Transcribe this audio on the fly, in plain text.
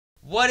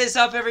What is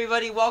up,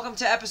 everybody? Welcome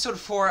to episode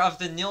 4 of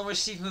the Neil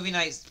Received Movie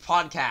Nights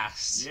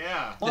podcast.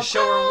 Yeah. The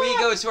show where we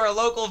go to our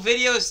local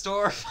video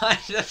store, find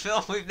a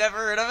film we've never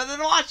heard of, and then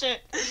watch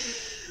it.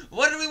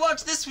 What did we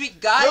watch this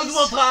week, guys? It was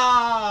Wolf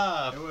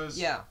Cop! It was.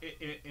 Yeah.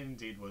 It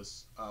indeed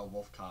was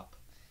Wolf Cop.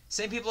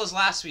 Same people as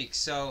last week,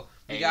 so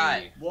we Hey.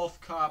 got... Wolf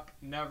Cop,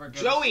 never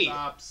gonna Joey.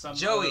 stop. Some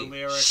Joey. other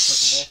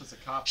lyrics, but the wolf is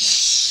a cop now.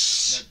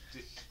 Shh.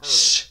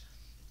 Shh.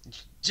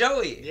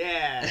 Joey.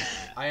 Yeah.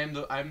 I am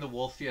the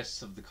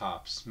wolfiest of the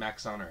cops,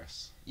 Max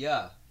Onerous.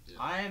 Yeah.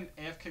 I am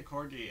AFK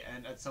Corgi,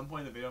 and at some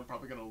point in the video, I'm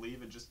probably gonna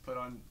leave and just put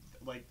on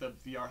like the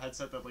VR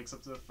headset that links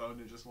up to the phone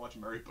and just watch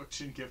Murray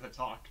Bookchin give a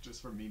talk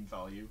just for meme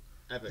value.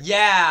 Epic.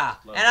 Yeah.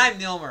 Love And it. I'm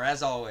Nilmer,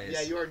 as always.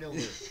 Yeah, you are Nilmer.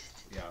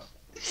 Yeah.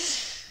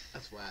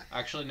 That's whack.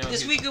 Actually, no.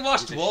 This he's- week we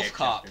watched he's a Wolf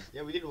Cop. shapeshifter.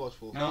 Yeah, we did watch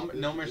Wolf No, Cop. It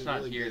was- Nilmer's it was not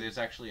really here. good. There's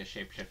actually a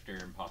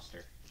shapeshifter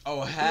imposter.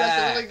 Oh, That's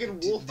heck. like in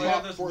Wolf Yeah,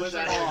 Cop there's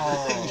foreshadowing.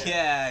 Oh.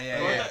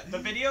 Yeah. Well, the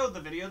video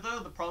though,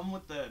 the problem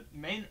with the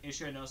main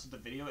issue I noticed with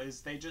the video is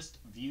they just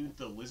viewed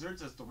the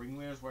lizards as the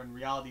ringleaders, where in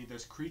reality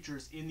there's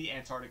creatures in the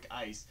Antarctic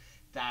ice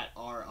that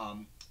are,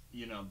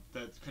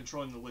 that's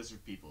controlling the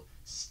lizard people.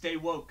 Stay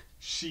woke,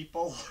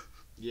 sheeple.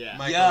 Yeah.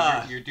 Michael,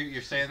 Yeah.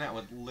 you're saying that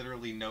with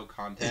literally no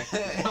context.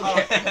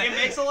 It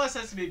makes a lot of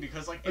sense to me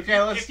because, like, if, Okay,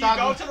 you, let's if you stop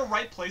go with- to the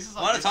right places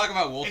on Want to Insta- talk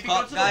about Wolf if you go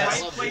Cop, to the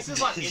guys? right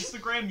places on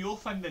Instagram, you'll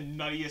find the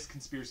nuttiest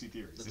conspiracy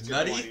theories. That's It's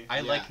nutty? funny. I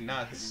Yeah. like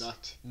nuts.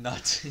 Nut.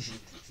 Nut.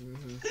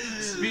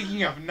 Mm-hmm.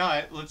 Speaking of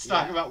nut, let's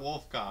talk Yeah. about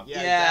Wolf Cop.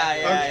 Yeah, Yeah,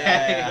 exactly. yeah, Okay.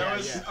 yeah, yeah, There yeah.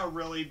 was a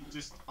really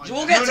just.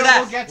 We'll get to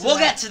that. We'll get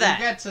to that.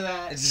 We'll get to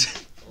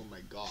that. Oh my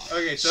god.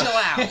 Okay, so Chill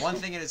out, one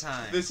thing at a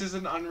time. This is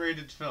an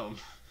unrated film.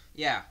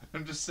 Yeah.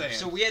 I'm just saying.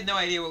 So we had no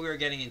idea what we were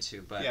getting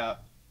into, but yeah.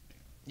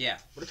 yeah.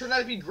 But it turned out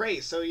to be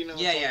great, so you know.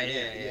 Yeah.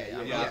 it's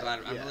all-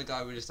 I'm yeah. really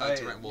glad we decided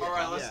to rent Wolf All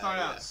right, Cop. let's Yeah, start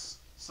yeah. out.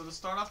 So to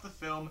start off the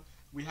film,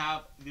 we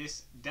have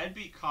this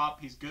deadbeat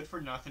cop. He's good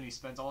for nothing. He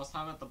spends all his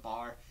time at the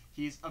bar.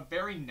 He's a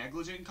very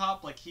negligent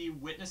cop. Like, he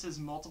witnesses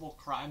multiple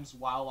crimes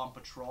while on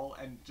patrol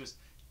and just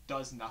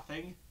does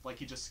nothing. Like,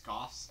 he just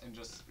scoffs and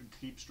just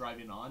keeps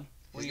driving on.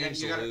 His Well,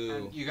 name's you gotta,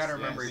 Lou. you gotta Yeah,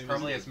 remember, his he name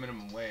probably is has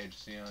minimum wage,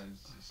 so, you know,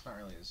 it's not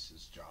really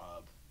his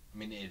job. I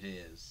mean, it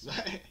is.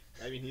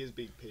 I mean, he is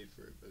being paid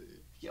for it, but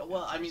Yeah,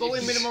 well, I mean... it's only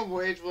if you- minimum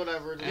wage,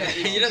 whatever. Yeah,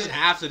 he doesn't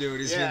have to do it.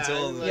 He's Yeah, been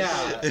told. like-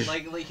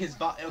 Yeah, like his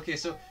Bob. Okay,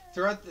 so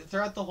throughout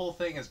the whole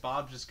thing, is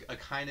Bob just a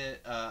kind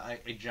of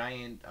a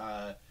giant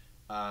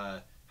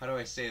how do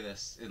I say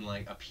this in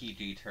like a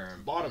PG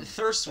term? Bottom.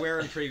 Thirst swear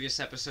in previous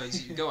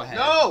episodes. You go ahead.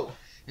 No!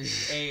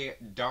 A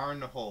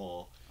darn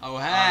hole. Oh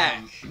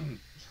heck.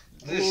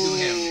 To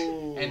him,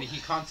 Ooh. and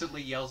he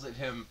constantly yells at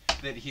him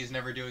that he's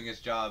never doing his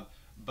job.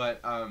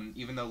 But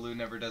even though Lou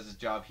never does his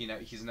job,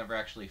 he's never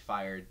actually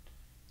fired.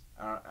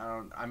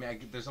 I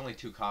mean, there's only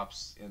 2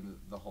 cops in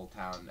the whole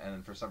town,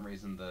 and for some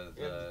reason And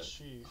the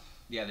chief.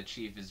 the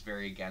chief is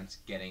very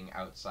against getting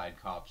outside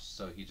cops,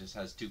 so he just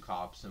has 2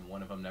 cops, and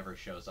one of them never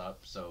shows up.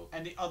 So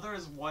And the other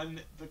is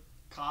the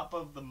cop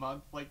of the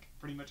month, like,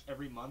 pretty much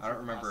every month. I don't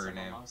for the remember last her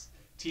several name. months.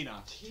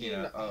 Tina.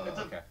 Tina. Oh, It's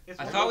a- okay. it's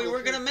I one thought of we the were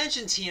two- gonna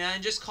mention Tina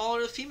and just call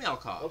her the female Oh,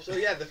 cop. so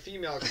yeah, the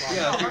female cop. Yeah,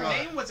 No, her female-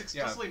 name was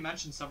explicitly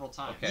mentioned several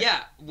times. Okay.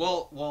 Yeah.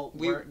 Well, Well,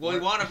 we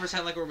want to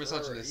pretend like we're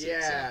misogynistic.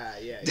 Yeah,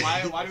 yeah.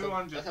 Why do we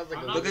want to That do- sounds like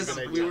I'm a not really Because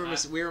good we idea.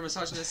 were we were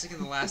misogynistic in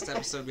the last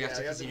episode. We have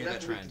to Yeah, continue we that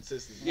have to be trend.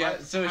 consistent. Yeah,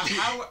 so she...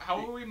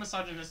 How were we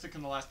misogynistic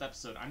in the last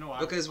episode? I know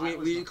Because I was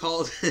we not.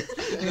 called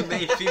the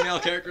main female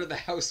character the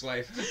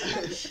housewife.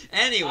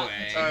 Anyway.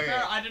 To be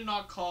fair, I did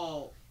not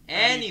call.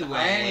 Anyway.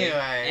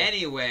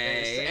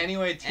 Anyway,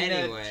 Anyway.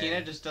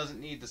 Tina just doesn't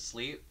need to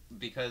sleep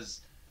because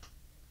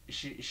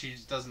she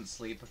just doesn't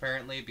sleep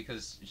apparently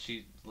because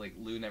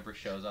Lou never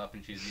shows up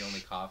and she's the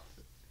only cop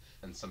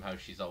and somehow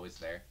she's always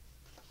there.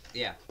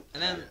 Yeah.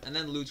 And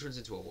then Lou turns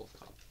into a wolf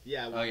cop.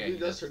 Yeah, Oh yeah, he he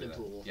does do turn into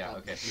that. a wolf. Yeah, cop.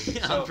 okay.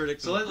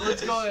 Unpredictable. So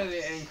let's go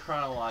in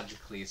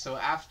chronologically. So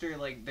after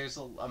there's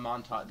a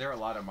montage. There are a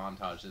lot of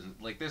montages.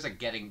 Like there's a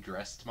getting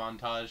dressed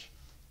montage.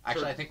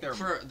 Actually, I think there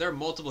are. There are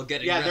multiple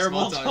getting Yeah, there are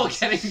dressed multiple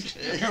montages.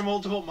 there are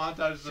multiple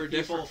montages for of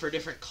people.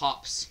 different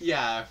cops.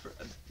 Yeah,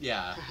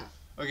 yeah.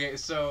 Okay,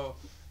 so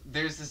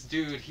there's this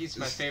dude. He's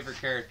my favorite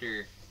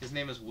character. His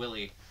name is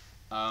Willie.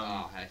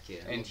 Oh heck yeah.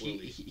 And love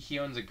Willie. he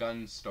owns a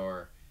gun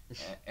store,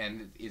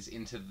 and is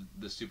into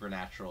the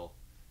supernatural.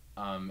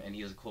 And he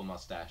has a cool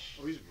mustache.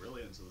 Oh, he's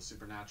really into the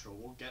supernatural.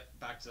 We'll get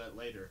back to that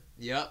later.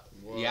 Yep.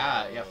 Whoa.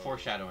 Yeah,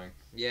 foreshadowing.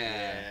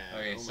 Yeah.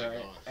 Okay, oh my so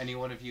gosh. any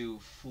one of you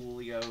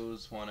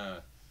folios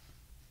wanna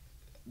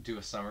do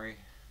a summary?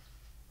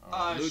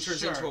 Lou turns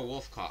Sure. into a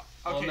wolf cop.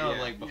 well, Okay, no,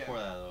 yeah, like before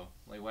that though.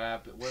 Like what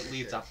happened? What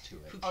leads up to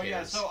it? Who Oh yeah,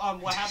 cares? so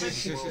what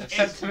happens is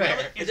That's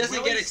fair. It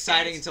doesn't get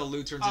exciting until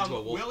Lou turns into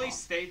a wolf Willie cop.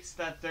 states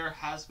that there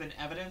has been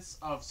evidence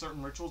of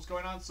certain rituals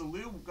going on, so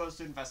Lou goes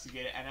to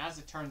investigate it, and as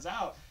it turns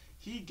out,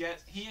 he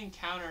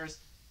encounters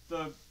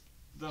the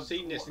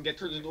Satanist and get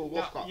turned into a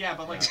wolf cop. Yeah,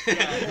 but like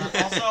Yeah.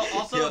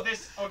 also Yep.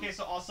 this okay,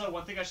 so also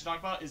one thing I should talk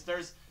about is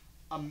there's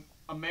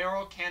a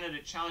mayoral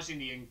candidate challenging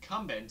the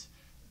incumbent,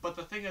 but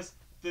the thing is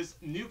this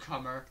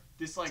newcomer,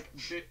 this like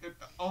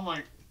oh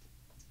my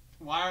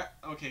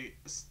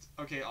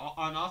Okay,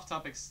 on off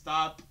topic,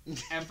 stop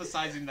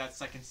emphasizing that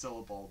second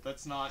syllable.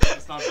 That's not very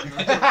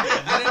appropriate.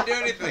 I didn't do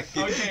anything.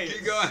 Okay,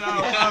 keep going. So,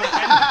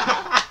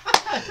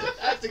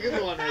 That's a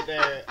good one right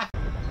there.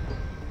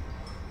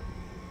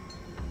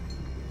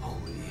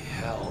 Holy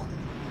hell.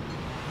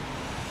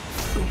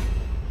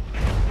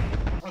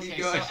 Okay,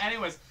 Keep so going.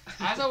 anyways,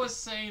 as I was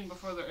saying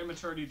before their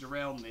immaturity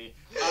derailed me,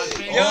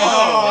 they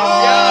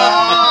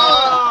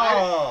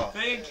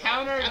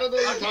encountered. I don't know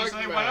what you're Okay, so talking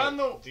they went about, on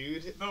the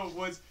dude.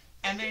 woods,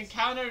 and they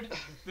encountered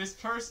this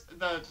person,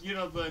 the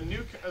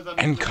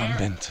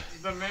Incumbent.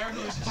 the mayor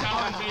who's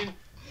challenging.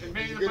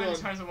 Maybe the Good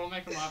British one. Times won't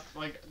make him up.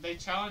 Like they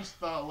challenged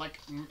the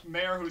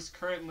mayor who's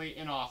currently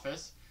in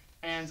office,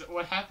 and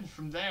what happened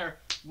from there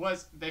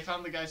was they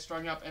found the guy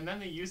strung up, and then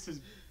they used his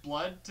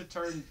blood to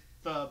turn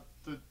the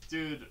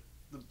dude,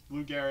 the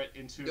Lou Garrett,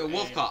 into The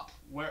wolf cop.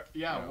 Wolf.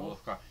 Yeah,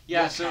 Wolf cop.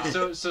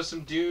 so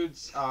some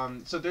dudes.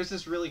 So there's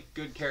this really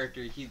good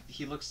character. He's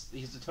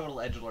a total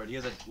edgelord. He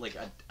has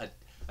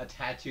a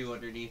tattoo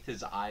underneath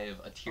his eye of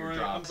a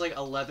teardrop. It's like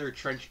a leather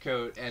trench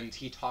coat, and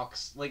he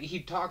talks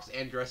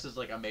and dresses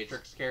like a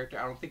Matrix character.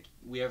 I don't think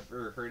we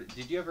ever heard.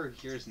 Did you ever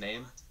hear his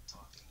name?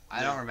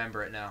 I don't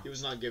remember it now. He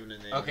was not given a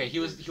name. Okay, he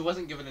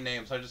wasn't given a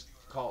name, so I just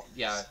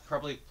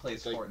probably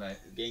plays Like Fortnite.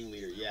 gang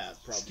leader, yeah,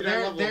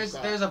 probably.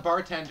 There's a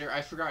bartender.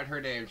 I forgot her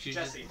name. She's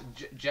Jessie.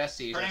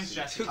 Jessie. Her name's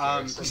Jessie.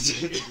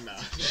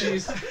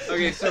 She's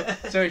okay.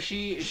 So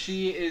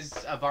she is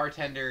a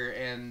bartender,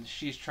 and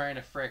she's trying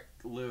to frick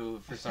Lou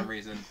for some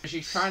reason.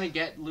 She's trying to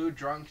get Lou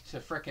drunk to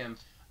frick him.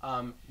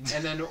 And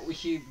then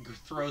he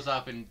throws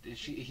up, and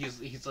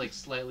he's like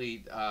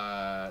slightly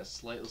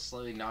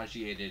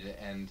nauseated,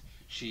 and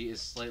she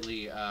is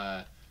slightly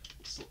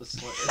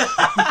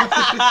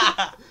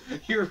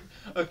You're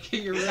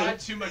He's had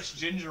too much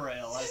ginger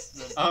ale.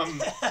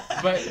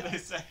 but they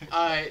say.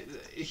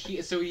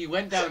 he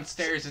went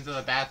downstairs into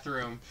the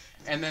bathroom,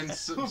 and then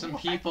some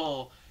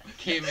people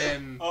came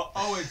in.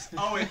 It's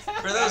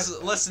For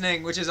those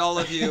listening, which is all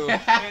of you,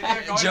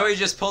 Joey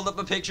just pulled up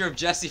a picture of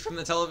Jesse from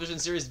the television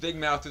series Big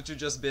Mouth, which we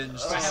just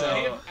binged.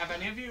 Have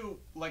any of you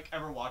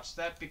ever watched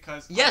that?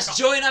 Because Yes,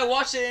 Joey and I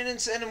watched it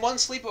in one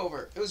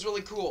sleepover. It was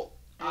really cool.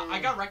 I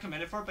got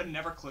recommended for it, but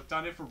never clicked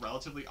on it for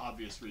relatively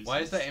obvious reasons. Why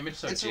is that image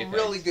so It's JPEG? a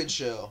really good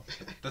show.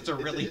 That's a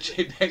really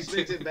JPEG. Makes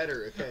it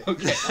better, okay.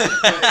 Okay.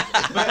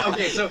 But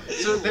okay, so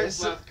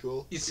there's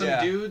cool. some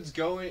dudes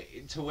going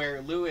to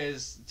where Lou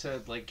is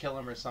to like kill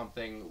him or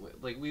something.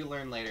 Like we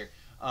learn later.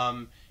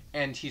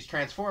 And he's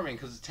transforming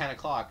because it's 10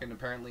 o'clock, and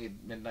apparently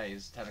midnight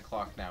is 10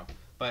 o'clock now.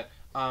 But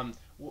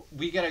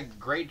we get a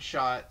great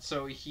shot.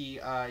 So he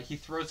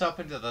throws up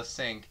into the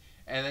sink,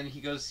 and then he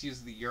goes to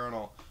use the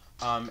urinal.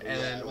 And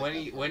then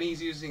when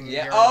he's using the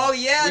urinal,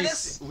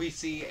 we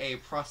see a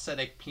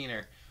prosthetic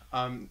peener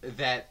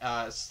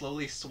that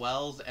slowly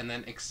swells and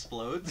then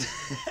explodes.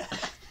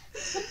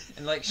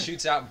 And like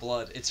shoots out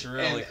blood. It's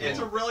really cool. It's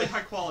a really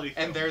high quality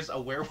film. And there's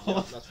a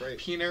werewolf That's right.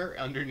 peener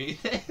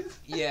underneath it.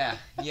 Yeah.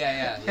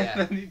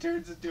 And then he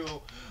turns into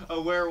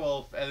a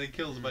werewolf and it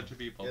kills a bunch of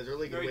people. Yeah, it's a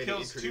really good he way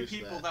kills to two introduce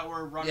people that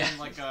were running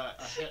like a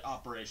hit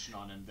operation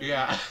on him.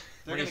 Yeah.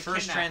 They're When he gonna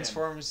first kidnap him.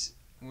 transforms,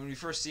 when we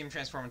first see him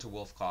transform into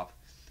Wolf Cop,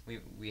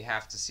 we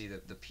have to see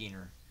the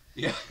peener.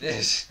 Yeah.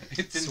 It's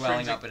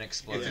swelling up and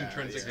exploding. It's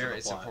intrinsic It's to the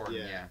it's plot. important.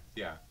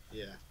 Yeah.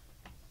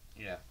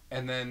 Yeah.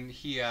 And then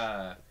he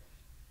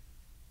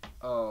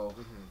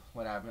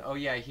what happened? Oh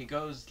yeah, he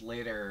goes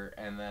later,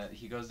 and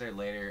he goes there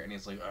later, and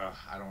he's like, ugh,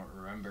 I don't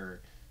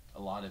remember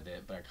a lot of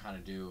it, but I kind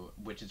of do,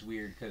 which is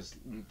weird because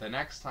the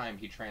next time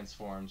he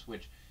transforms,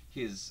 which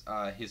his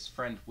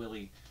friend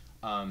Willie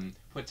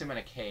puts him in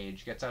a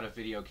cage, gets out a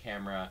video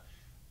camera,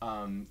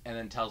 and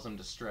then tells him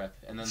to strip,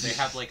 and then they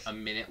have like a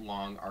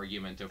minute-long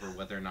argument over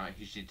whether or not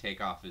he should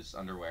take off his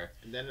underwear.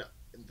 And then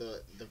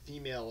the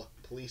female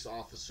police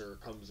officer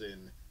comes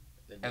in,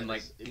 and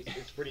like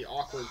it's pretty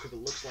awkward because it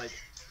looks like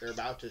they're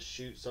about to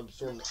shoot some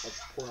sort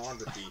of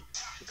pornography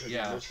because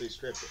it's mostly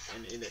stripped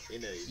and in a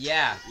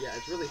Yeah.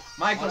 it's really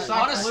Michael,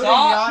 stop polluting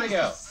stop. the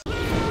audio.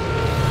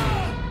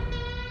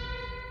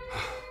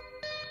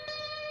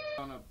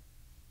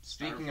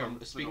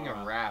 Speaking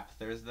of rap,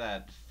 there's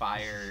that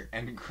fire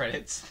end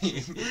credits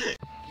theme.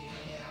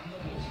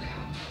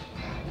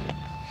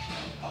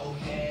 Oh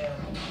damn,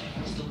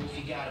 still if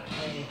you got a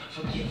plan,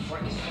 forget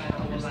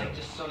Frankenstein, was like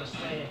just sort of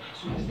saying,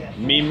 soon as that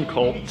Meme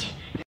cult.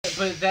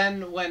 But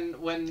then when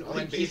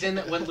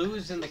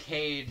Lou's in the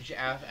cage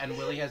and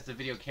Willie has the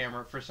video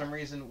camera, for some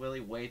reason Willie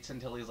waits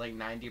until he's like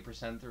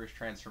 90% through his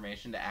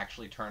transformation to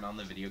actually turn on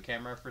the video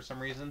camera for some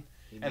reason.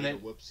 And then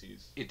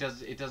whoopsies. It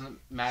doesn't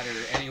matter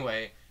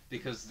anyway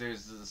because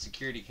there's the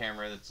security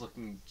camera that's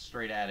looking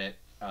straight at it.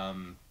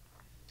 And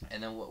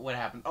then what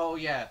happened? Oh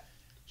yeah,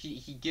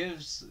 he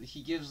gives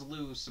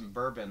Lou some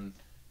bourbon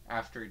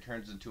after he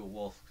turns into a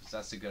wolf because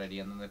that's a good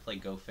idea. And then they play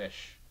Go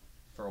Fish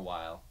for a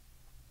while.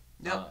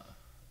 Yep.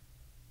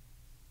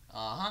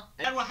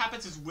 And what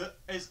happens is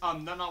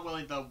not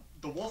Willie, the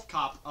wolf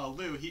cop,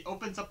 Lou, he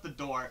opens up the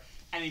door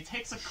and he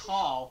takes a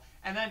call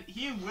And then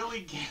he and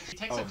Willie he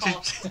takes Oh. a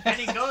call, and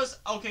he goes,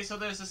 okay, so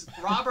there's this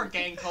robber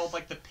gang called,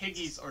 like, the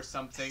Piggies or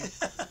something.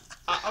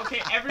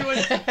 Okay, everyone,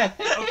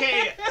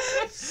 okay,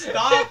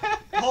 stop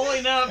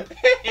pulling up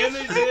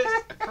images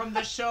from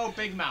the show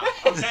Big Mouth,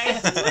 okay?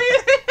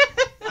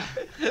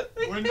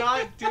 We're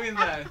not doing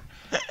that.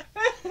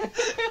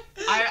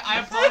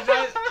 I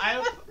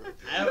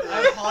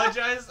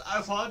apologize.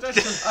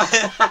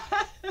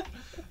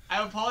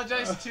 I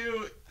apologize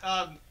to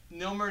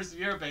Nilmer's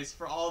viewer base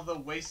for all the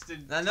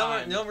wasted Now,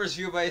 time. Nilmer's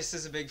view base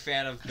is a big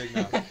fan of Big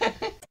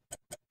Mouth.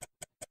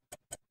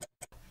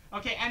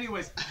 Okay,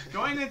 anyways,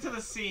 going into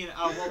the scene,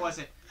 what was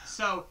it?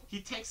 So,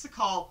 he takes the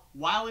call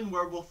while in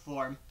werewolf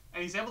form,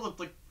 and he's able to,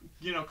 like,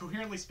 you know,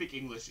 coherently speak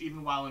English,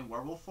 even while in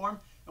werewolf form.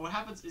 And what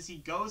happens is he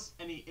goes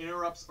and he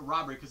interrupts a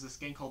robbery, because this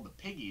gang called the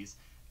Piggies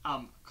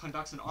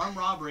conducts an armed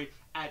robbery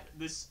at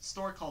this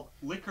store called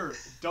Liquor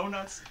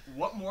Donuts.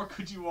 What more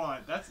could you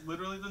want? That's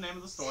literally the name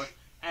of the store.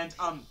 And,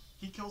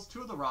 he kills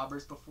 2 of the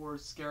robbers before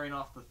scaring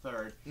off the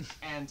 3rd.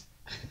 And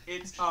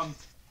it's,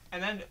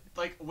 and then,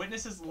 like,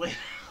 witnesses later...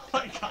 Oh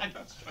my god,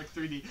 that's like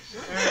 3D.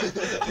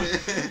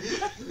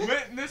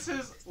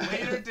 Witnesses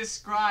later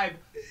describe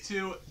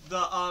to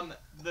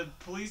the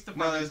police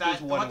department there's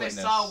that one what they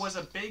witness. saw was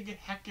a big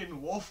heckin'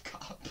 wolf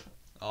cub.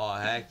 Oh,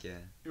 heck yeah.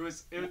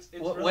 It's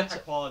What- really what's- high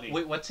quality.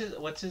 Wait, what's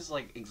his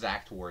like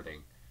exact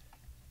wording?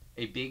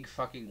 A big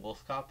fucking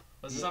wolf cop?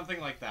 Was it? Something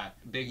like that.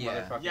 Big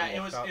Yeah. motherfucking Yeah,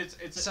 wolf cop?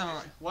 it's Some-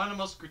 one of the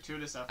most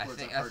gratuitous F I words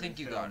think I've heard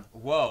you in gone.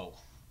 film. Whoa.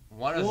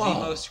 One of the Whoa.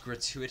 most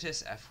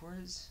gratuitous F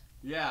words?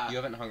 Yeah. You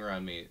haven't hung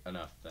around me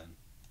enough then.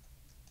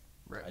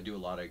 Right. I do a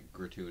lot of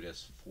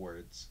gratuitous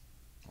words.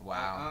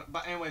 Wow.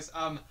 But anyways,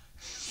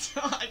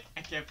 so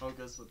I can't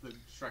focus with the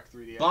Shrek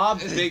 3D.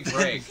 Bob's Big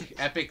Break,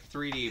 Epic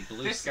 3D,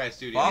 Blue This- Sky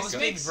Studios. Bob's Go-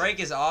 Big Break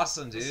is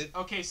awesome, dude.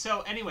 Okay,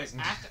 so anyways,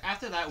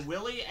 after that,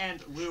 Willie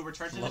and Lou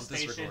return to the Love this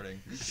station, recording.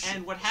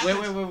 and what Wait,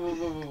 happens?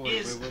 wait.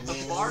 is wait, the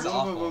wait, bar- wait,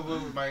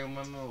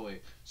 awful.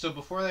 wait. So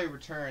before they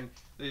return,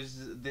 there's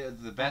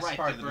the best Right,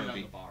 part they of the burn down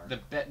movie. the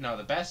bar.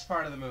 The best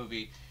part of the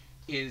movie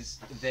is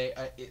they.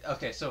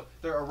 Okay, so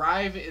they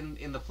arrive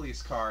in the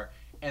police car,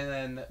 and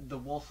then the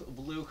wolf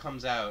Lou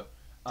comes out.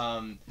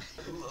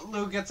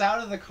 Lou gets out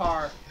of the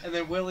car, and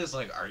then Willie's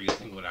like, "Are you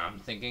thinking what I'm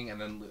thinking?" And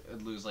then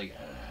Lou's like,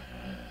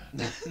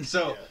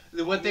 So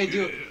what they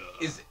do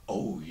is,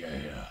 oh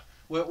yeah.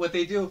 What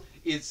they do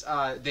is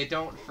they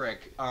don't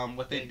frick.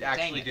 What they Dang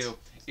actually it. do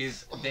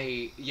is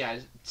they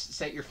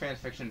set your fan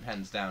fiction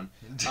pens down.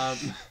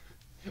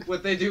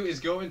 What they do is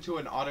go into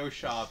an auto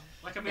shop.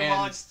 Like, I mean, And-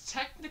 while it's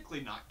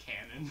technically not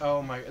canon.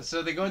 Oh my!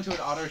 So they go into an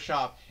auto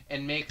shop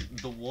and make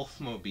the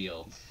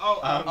Wolfmobile. Oh,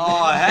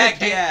 Oh, heck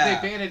they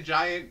yeah. They paint a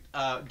giant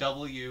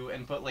W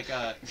and put like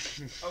a.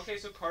 okay,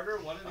 so Carter,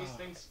 one of these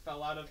things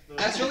fell out of the...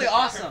 That's really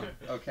awesome.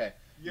 Okay.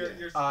 Your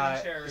spin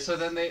chair is So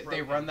then they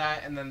broken. run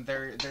that, and then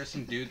there's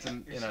some dudes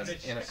in Your a spin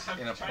chair- I'm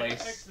in a trying to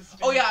fix place. the spin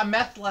Oh yeah, chair. a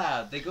meth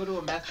lab. They go to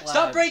a meth lab.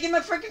 Stop breaking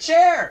my freaking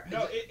chair!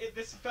 No,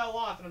 this fell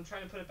off, and I'm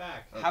trying to put it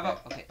back. Okay. How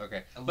about... Okay.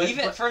 Okay. Leave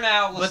it for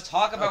now. Let's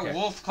talk about okay.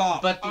 Wolf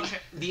Cop. But Okay.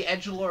 the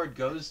edgelord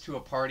goes to a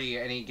party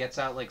and he gets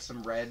out like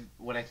some red,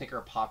 what I think are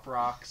pop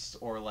rocks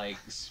or like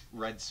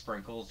red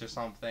sprinkles or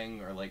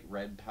something, or like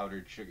red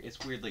powdered sugar.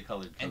 It's weirdly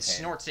colored cocaine. and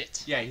snorts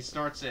it. Yeah, he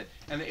snorts it,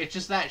 and it's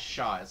just that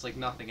shot. It's like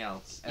nothing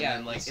else. And Yeah,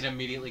 then like it's it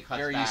immediately cuts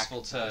Very back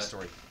useful to the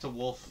story. to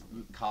Wolf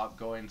Cop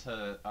going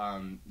to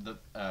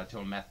to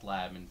a meth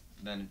lab, and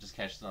then it just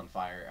catches on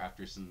fire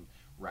after some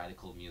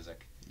radical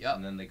music. Yep.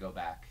 And then they go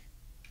back.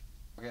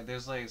 Okay,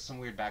 there's like some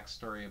weird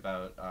backstory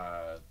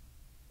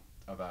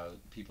about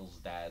people's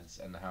dads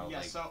and how Yeah,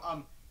 like so,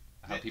 how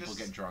this people is-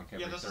 get drunk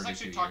every yeah, this 32 was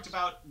actually years. talked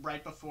about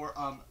right before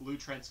Lou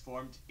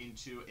transformed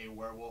into a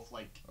werewolf,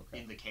 like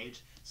Okay. in the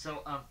cage.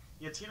 So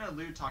Tina and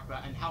Lou talked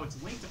about, and how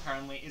it's linked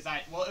apparently is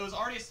that, well, it was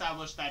already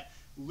established that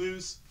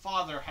Lou's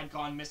father had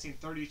gone missing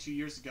 32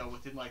 years ago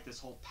within like this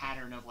whole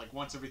pattern of like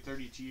once every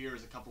 32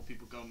 years a couple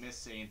people go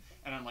missing,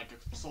 and on like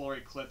a solar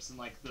eclipse and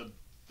like the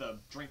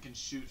drink and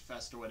shoot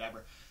fest or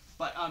whatever.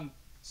 But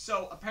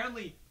so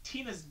apparently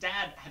Tina's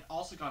dad had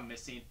also gone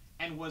missing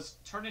and was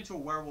turned into a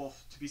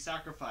werewolf to be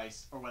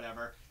sacrificed or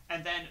whatever,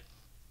 and then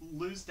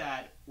Lou's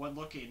dad went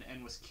looking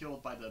and was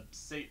killed by the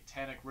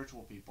satanic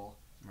ritual people.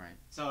 Right.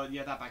 So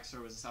yeah, that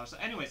backstory was established. So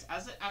anyways,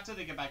 after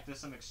they get back, there's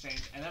some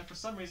exchange, and then for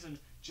some reason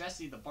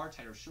Jesse, the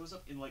bartender, shows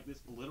up in like this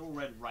Little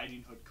Red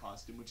Riding Hood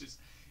costume, which is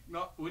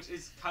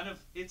kind of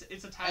it's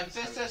a tiny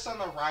Emphasis on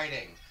the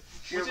writing.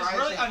 which is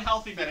really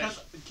unhealthy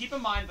because keep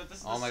in mind that this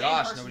is Oh the my same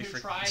gosh, person nobody who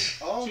freaking- tried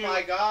Oh to,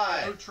 my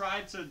god. who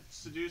tried to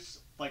seduce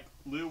like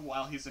Lou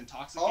while he's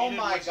intoxicated. Oh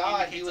my which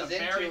god, he indicates was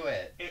a very, into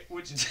it.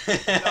 Which no,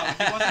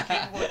 he wasn't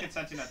capable of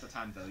consenting at the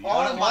time though. You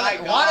Oh know? my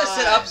Want to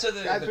sit up God. so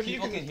the Guys, when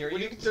people can hear when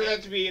you? you consider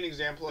that to be an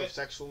example of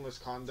sexual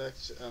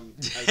misconduct,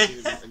 as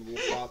seen in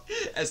Wolf Cop,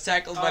 As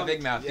tackled by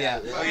Big Mouth, yeah.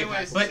 yeah. But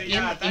anyways, But so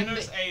yeah, in- then in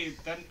there's the-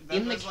 then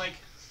in the there's ca- like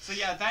so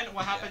yeah, then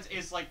what happens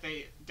is like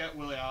they get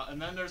Willie out,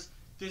 and then there's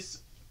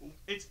this.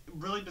 It's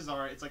really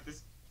bizarre. It's like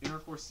this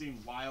intercourse scene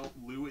while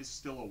Lou is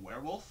still a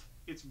werewolf,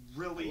 It's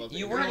really. I love it.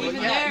 You weren't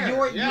even Yeah,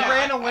 there. you Yeah.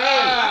 ran away.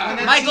 Ah. when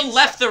that Michael scene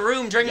left the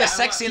room during the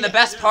sex scene, the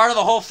best yeah. part of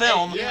the whole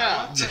film.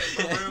 Yeah.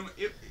 The room.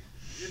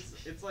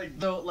 It's like.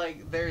 Though,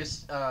 like,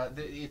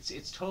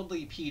 it's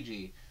totally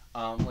PG.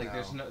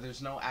 Like, No.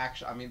 there's no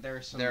action. I mean,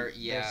 there's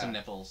yeah. some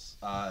nipples.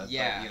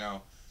 Yeah. But, you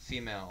know,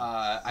 Female.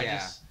 I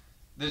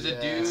there's a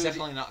Yeah. dude. It's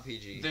definitely not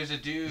PG. There's a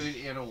dude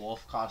in a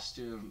wolf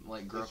costume,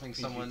 like groping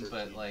PG-13. someone,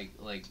 but like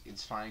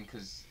it's fine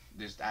because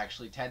there's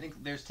actually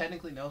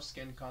technically no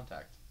skin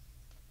contact.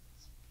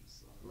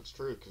 That's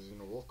true, because he's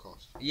in a wolf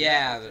costume.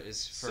 Yeah, that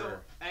is for. So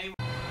anyway,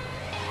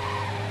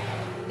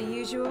 The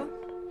usual.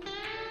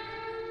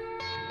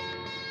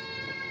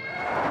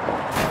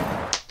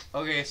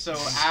 Okay, so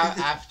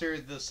after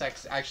the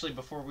sex, actually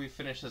before we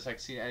finish the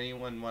sex scene,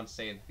 anyone want to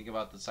say anything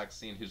about the sex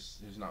scene? Who's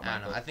not I don't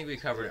Michael? know. I think we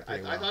covered it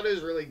pretty well. I thought it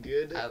was really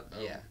good.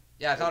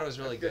 Yeah, I thought it was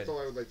really That's good. all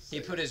I would like to say.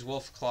 He put his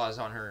wolf claws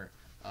on her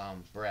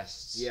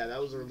breasts. Yeah, that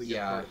was a really good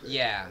Yeah. part of it.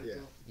 Yeah. Yeah.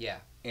 Yeah.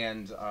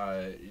 And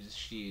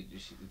she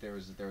there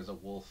was a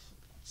wolf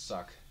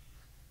suck.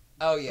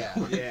 Oh yeah.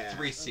 Yeah.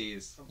 3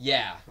 C's.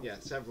 Yeah. Yeah,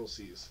 several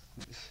C's.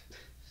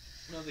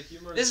 no, the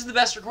humor. This is the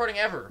best recording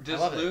ever. I Does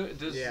love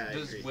it. Yeah, I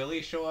does agree.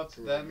 Willie show up It's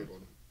a really then good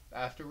one.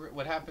 after?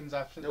 What happens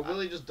after? No,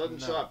 Willie just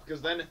doesn't No. show up,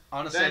 because then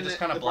Honestly, then I just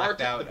kind of the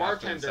blacked out the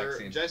after the sex bartender,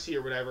 scene. Jesse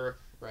or whatever,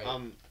 Right.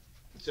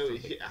 so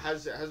he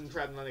has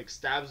Pratt like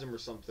stabs him or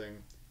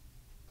something.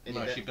 And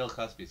No, he- she Bill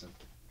Cosby's him.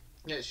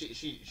 Yeah,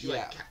 she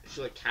Yeah.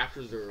 she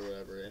captures her or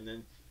whatever, and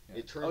then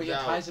it turns Oh yeah,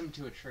 out ties him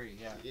to a tree.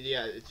 Yeah,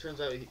 yeah, it turns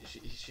out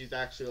she's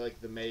actually like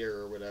the mayor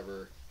or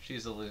whatever.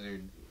 she's a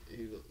lizard.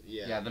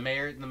 Yeah. Yeah, the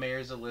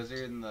mayor's a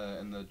lizard, and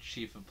the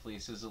chief of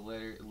police is a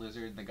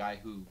lizard, and the guy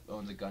who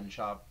owns a gun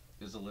shop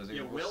is a lizard.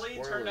 Yeah, Willie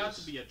turned out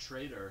Spoilers. to be a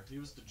traitor. He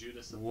was the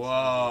Judas of this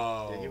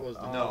Whoa. Yeah, he was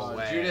the no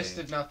way. Judas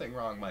did nothing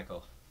wrong,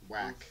 Michael.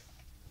 Whack.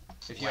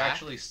 If you Whack?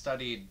 actually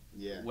studied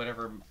Yeah.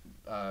 whatever,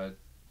 I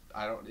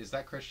don't. Is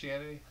that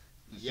Christianity?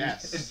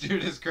 Yes. Is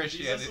Judas movie.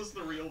 Christianity? Jesus is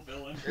the real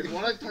villain. If you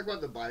want to talk about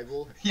the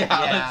Bible, Yeah,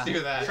 Yeah. let's do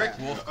that. Frick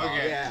Yeah. wolf.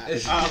 Okay. yeah,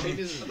 Um, it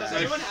isn't Does bad.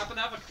 anyone happen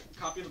to have a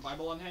copy of the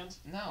Bible on hand?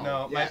 No.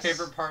 No, my Yes.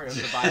 favorite part of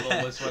the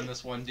Bible was when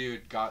this one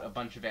dude got a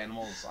bunch of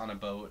animals on a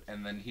boat,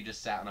 and then he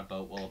just sat on a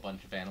boat while a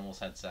bunch of animals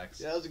had sex.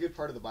 Yeah, that was a good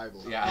part of the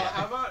Bible. Yeah.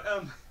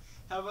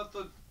 How about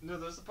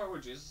there's the part where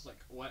Jesus like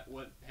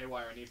went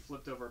haywire and he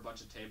flipped over a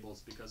bunch of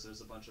tables because there's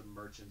a bunch of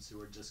merchants who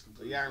were just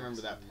completely. Yeah, I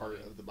remember that focused on part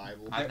money. of the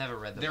Bible. I've never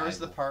read the There Bible. was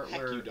the part Heck,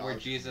 where, you dog. where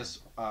Jesus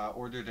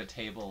ordered a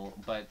table,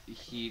 but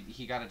he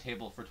got a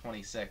table for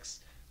 26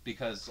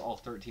 because all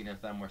 13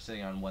 of them were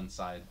sitting on one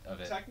side of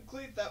it.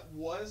 Technically, that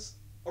was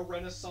a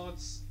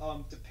Renaissance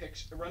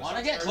depiction. Want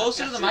to get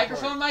closer to the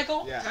microphone,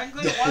 Michael? Yeah.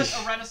 Technically, it was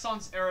a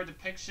Renaissance era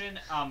depiction.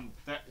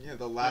 That Yeah,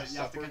 the Last you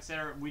have to Supper.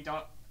 consider. We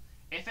don't.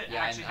 If it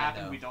Yeah, actually I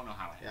happened, know. we don't know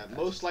how it Yeah, happened.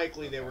 most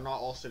likely they were not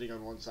all sitting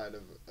on one side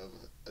of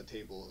a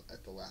table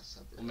at the Last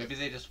Supper. Well, maybe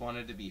they just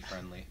wanted to be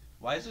friendly.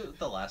 Why is it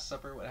the Last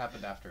Supper? What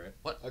happened after it?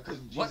 What 'cause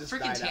what Jesus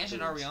freaking died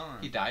tangent are we afterwards.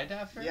 on? He died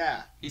after?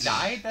 Yeah, He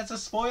died? That's a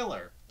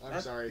spoiler. I'm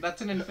sorry.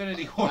 That's an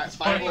Infinity War Bible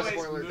spoiler. Anyways,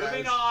 spoiler,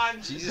 moving guys.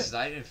 on. Jesus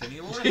died in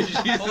Infinity War? Jesus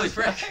Holy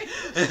frick.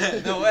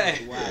 No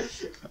way. Whack.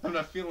 I'm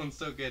not feeling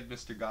so good,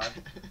 Mr. God.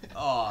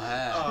 Oh,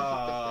 hell.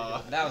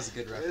 Oh. That was a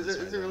good reference. It's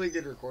right a there. really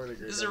good recording.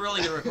 This is a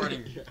really good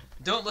recording.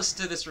 Don't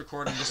listen to this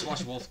recording, just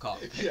watch Wolf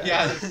Cop.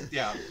 Yeah.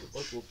 Yeah.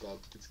 What's Wolf Cop?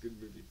 It's a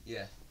good movie.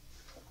 Yeah.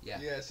 Yeah.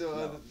 Yeah. So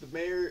No. the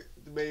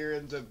mayor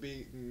ends up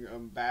being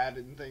bad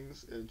in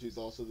things, and she's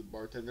also the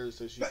bartender,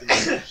 so she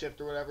can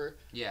shift or whatever.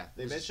 Yeah.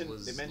 They mentioned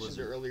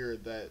earlier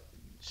that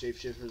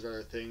shapeshifters are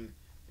a thing,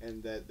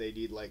 and that they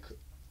need like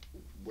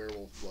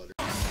werewolf blood.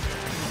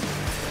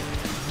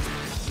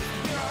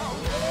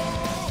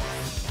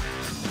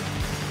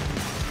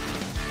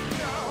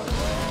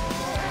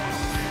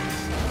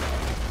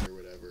 Or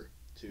whatever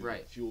to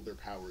Right. fuel their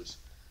powers.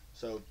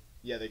 So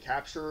yeah, they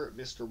capture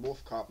Mr.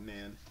 Wolf Cop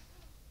Man,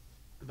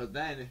 but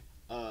then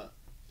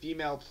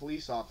female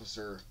police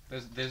officer.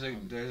 There's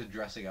a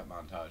dressing up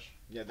montage.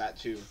 Yeah, that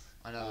too.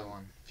 Another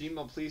one.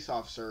 Female police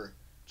officer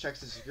checks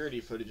the security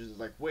footage and is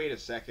like, wait a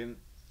second.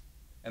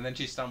 And then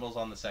she stumbles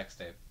on the sex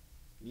tape.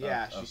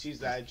 Yeah, Oh, she sees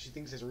that and she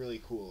thinks it's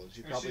really cool. And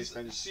she probably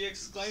spends She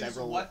exclaims,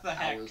 several "What the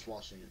heck?" hours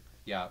watching it.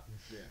 Yeah.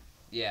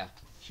 Yeah.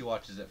 She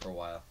watches it for a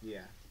while.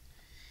 Yeah.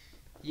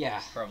 Yeah.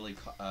 Probably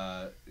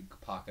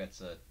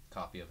pockets a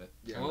copy of it.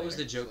 Yeah, What was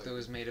the it's joke like- that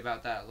was made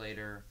about that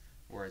later?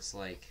 Where it's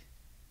like,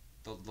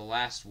 the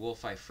last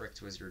wolf I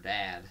fricked was your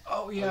dad.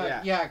 Oh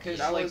yeah. yeah, because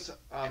That like was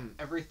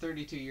every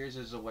 32 years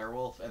there's a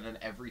werewolf, and then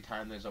every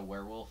time there's a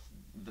werewolf,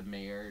 the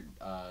mayor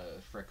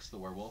fricks the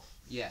werewolf.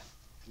 Yeah.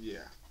 yeah.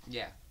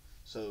 Yeah.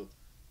 So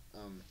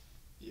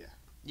Yeah.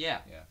 Yeah.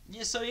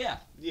 Yeah. So yeah.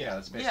 yeah.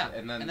 That's basically.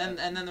 Yeah. And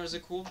then there was a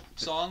cool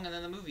song, and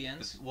then the movie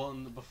ends. well,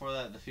 and before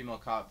that, the female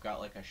cop got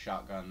like a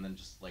shotgun, and then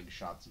just like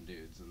shot some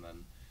dudes, and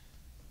then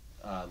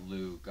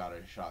Lou got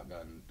a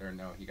shotgun, or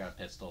no, he got a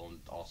pistol and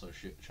also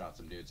shot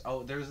some dudes.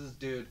 Oh, there's this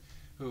dude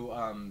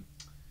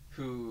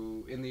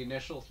who in the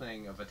initial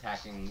thing of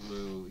attacking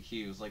Lou,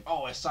 he was like,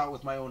 "Oh, I saw it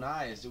with my own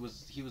eyes.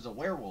 He was a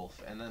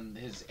werewolf," and then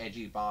his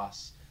edgy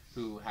boss,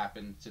 who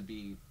happened to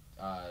be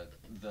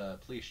the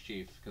police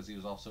chief, because he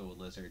was also a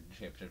lizard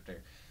shapeshifter.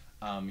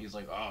 He's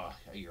like, oh,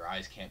 your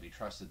eyes can't be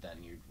trusted.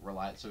 Then you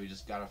rely. So he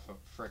just got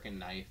a frickin'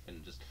 knife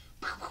and just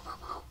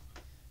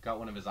got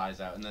one of his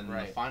eyes out. And then in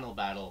the final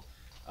battle,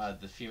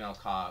 the female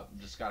cop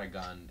just got a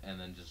gun and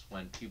then just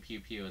went pew pew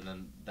pew, and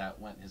then that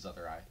went his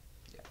other eye.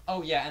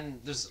 Oh yeah,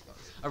 and there's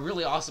a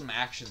really awesome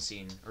action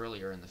scene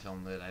earlier in the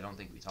film that I don't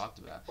think we talked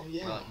about. Oh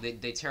yeah. Where, like,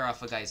 they tear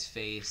off a guy's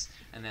face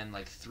and then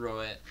like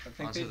throw it I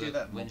think onto they do the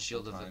that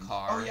windshield of the times.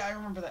 car. Oh yeah, I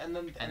remember that. And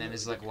then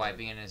is like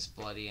wiping it and it's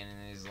bloody and then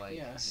he's like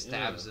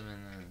stabs him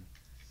and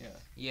then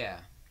yeah.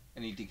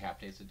 And he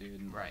decapitates a dude.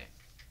 And... Right.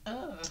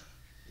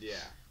 Yeah.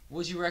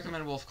 Would you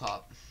recommend Wolf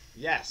Cop?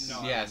 Yes.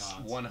 No. Yes,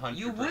 100%.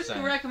 You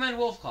wouldn't recommend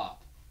Wolf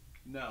Cop.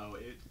 No,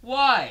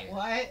 Why?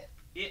 What?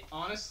 it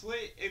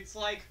honestly, it's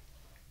like,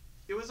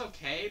 it was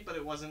okay, but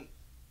it wasn't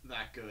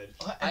that good.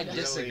 I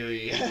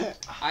disagree.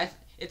 Really?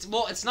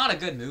 It's not a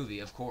good movie,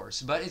 of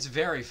course, but it's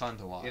very fun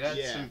to watch. It had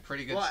some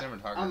pretty good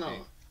cinematography. I don't know.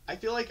 I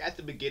feel like at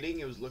the beginning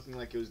it was looking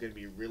like it was gonna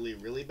be really,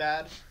 really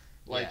bad.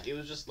 Like it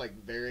was just like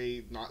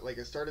very not like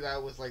it started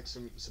out with like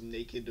some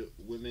naked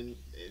women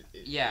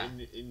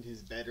in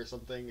his bed or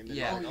something, and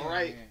then all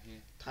right,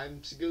 time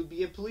to go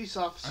be a police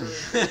officer.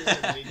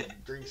 And then he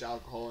drinks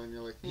alcohol, and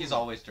you're like, he's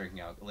always drinking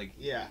alcohol. Like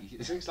he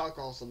drinks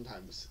alcohol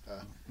sometimes.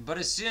 But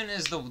as soon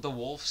as the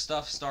wolf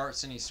stuff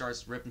starts and he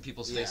starts ripping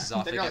people's faces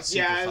off, then it you're gets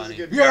like, super it was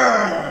funny. a good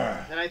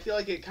And I feel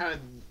like it kind of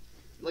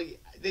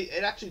like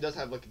it actually does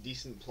have like a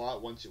decent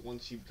plot once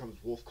he becomes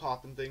Wolf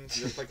Cop and things.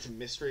 There's like some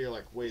mystery. You're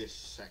like, wait a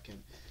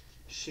second.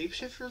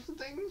 Shapeshifters and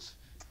things?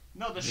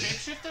 No, the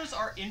shapeshifters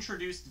are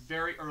introduced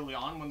very early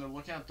on when they're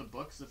looking at the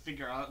books to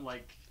figure out,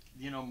 like,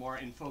 more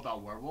info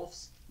about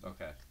werewolves.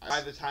 Okay.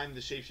 By the time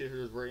the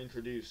shapeshifters were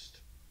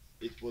introduced,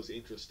 it was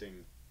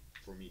interesting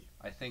for me.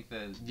 I think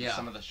that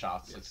some of the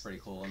shots looks pretty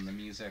cool, and the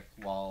music,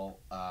 while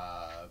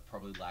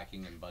probably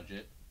lacking in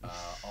budget,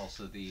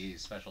 also the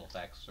special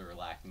effects are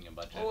lacking in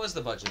budget. What was the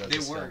budget of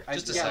this film?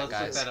 Just a sec,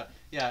 guys.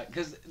 Yeah,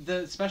 because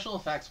the special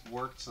effects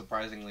worked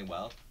surprisingly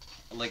well.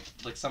 Like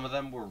some of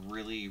them were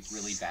really,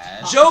 really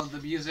bad. Joke! The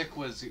music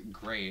was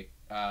great.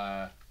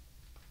 I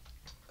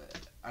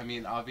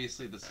mean,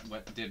 obviously this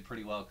did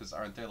pretty well, because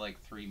aren't there like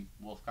 3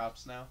 Wolf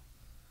Cops now?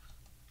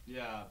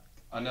 Yeah.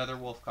 Another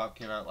Wolf Cop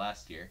came out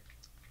last year.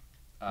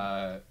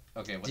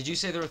 Okay. Did you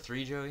say there were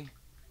 3, Joey?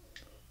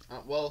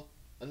 Well,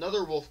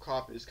 another Wolf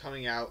Cop is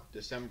coming out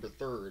December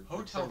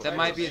 3rd. That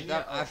might be.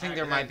 I think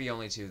there might be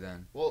only 2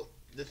 then. Well,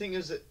 the thing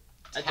is that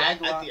at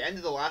the end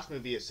of the last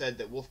movie, it said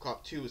that Wolf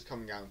Cop 2 is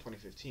coming out in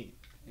 2015.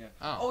 Yeah.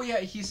 Oh yeah,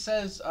 he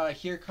says,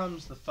 "Here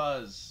comes the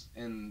fuzz"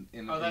 in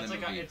the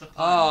movie. It's a pun.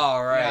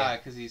 Oh right. Yeah,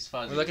 because he's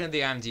fuzzy. We're looking at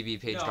the IMDb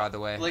page, by the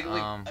way. Like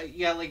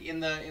in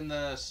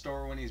the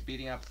store when he's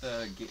beating up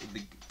the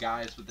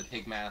guys with the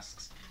pig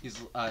masks. He's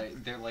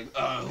they're like,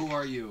 who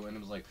are you? And it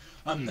was like,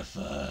 I'm the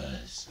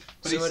fuzz.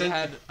 But so it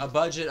had a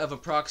budget of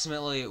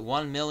approximately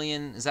 $1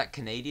 million. Is that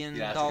Canadian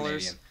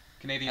dollars?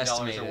 Canadian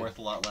dollars are worth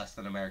a lot less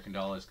than American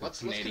dollars, because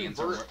Canadians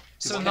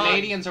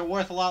are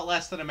worth a lot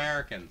less than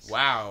Americans.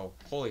 Wow.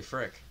 Holy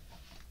frick.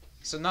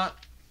 So not...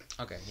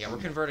 Okay, yeah, we're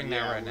converting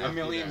that right now. $1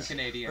 million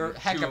Canadian. Or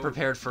heck, I'm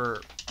prepared for...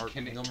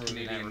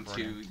 Canadian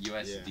to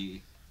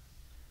USD.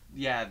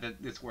 Yeah,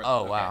 it's worth...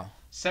 Oh, wow.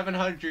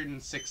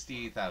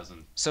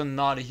 760,000. So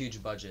not a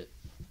huge budget.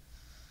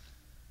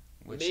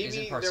 Which Maybe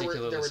isn't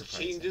particularly there were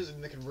surprising. changes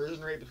in the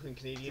conversion rate between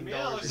Canadian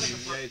dollars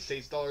and United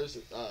States dollars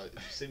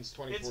since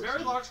 2014. It's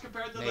very large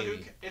compared to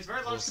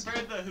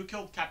the Who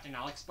Killed Captain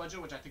Alex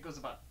budget, which I think was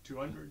about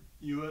 $200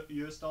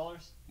 US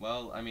dollars.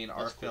 Well, I mean,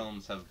 our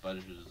films have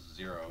budget of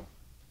 0.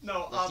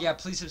 No. Yeah,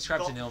 please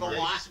subscribe to Nilmer.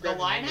 The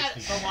line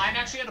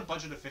actually had a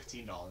budget of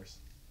 $15.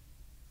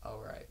 Oh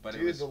right. But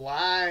Dude, the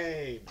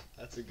line.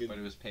 That's a good. But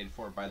it was paid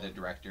for by the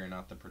director and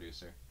not the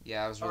producer.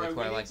 Yeah, I was really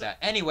quite like that.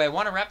 Anyway,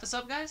 want to wrap this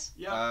up, guys?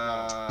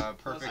 Yeah.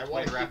 Perfect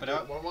way to wrap it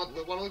up. Want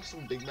to look at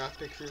some Big Mouth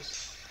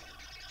pictures?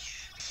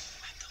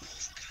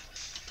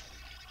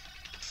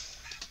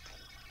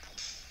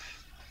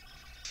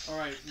 All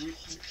right, we need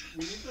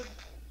to.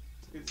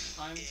 It's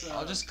time to.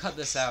 I'll just cut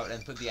this out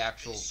and put the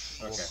actual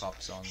Wolf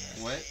Cop song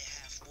there. What?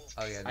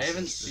 Oh yeah. I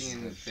haven't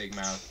seen Big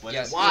Mouth.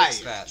 Yeah, why?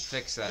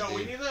 Fix that, No, dude.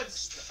 we need to.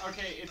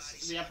 Okay,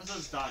 the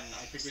episode's done.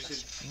 I think we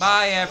should.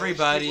 Bye,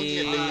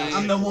 everybody.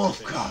 I'm the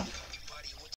Wolf Cop.